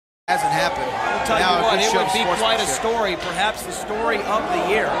Hasn't happened. I'll tell you what, it would be quite a story, perhaps the story of the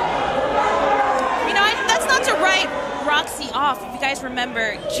year. You know, that's not to write Roxy off. If you guys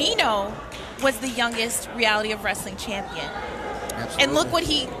remember, Gino was the youngest Reality of Wrestling champion. Absolutely. And look what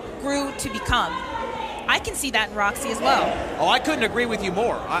he grew to become. I can see that in Roxy as well. Oh, I couldn't agree with you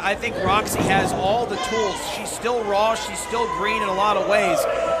more. I think Roxy has all the tools. She's still raw. She's still green in a lot of ways.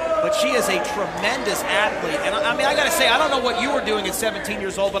 But she is a tremendous athlete. And I mean, I got to say, I don't know what you were doing at 17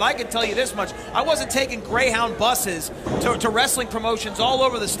 years old, but I can tell you this much. I wasn't taking Greyhound buses to wrestling promotions all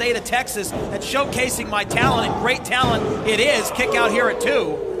over the state of Texas and showcasing my talent, and great talent it is. Kick out here at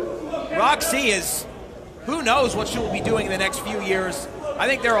 2. Roxy is, who knows what she will be doing in the next few years. I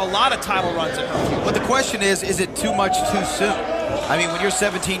think there are a lot of title runs in her future. But the question is it too much too soon? I mean, when you're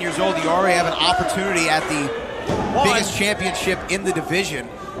 17 years old, you already have an opportunity at the biggest championship in the division.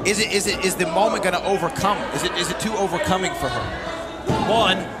 Is the moment going to overcome? Is it too overcoming for her?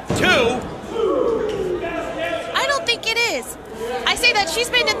 1, 2. I don't think it is. I say that she's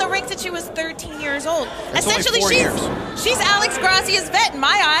been in the ring since she was 13 years old. That's Essentially, only 4 years. she's Alex Gracia's vet in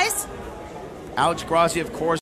my eyes. Alex Gracia, of course.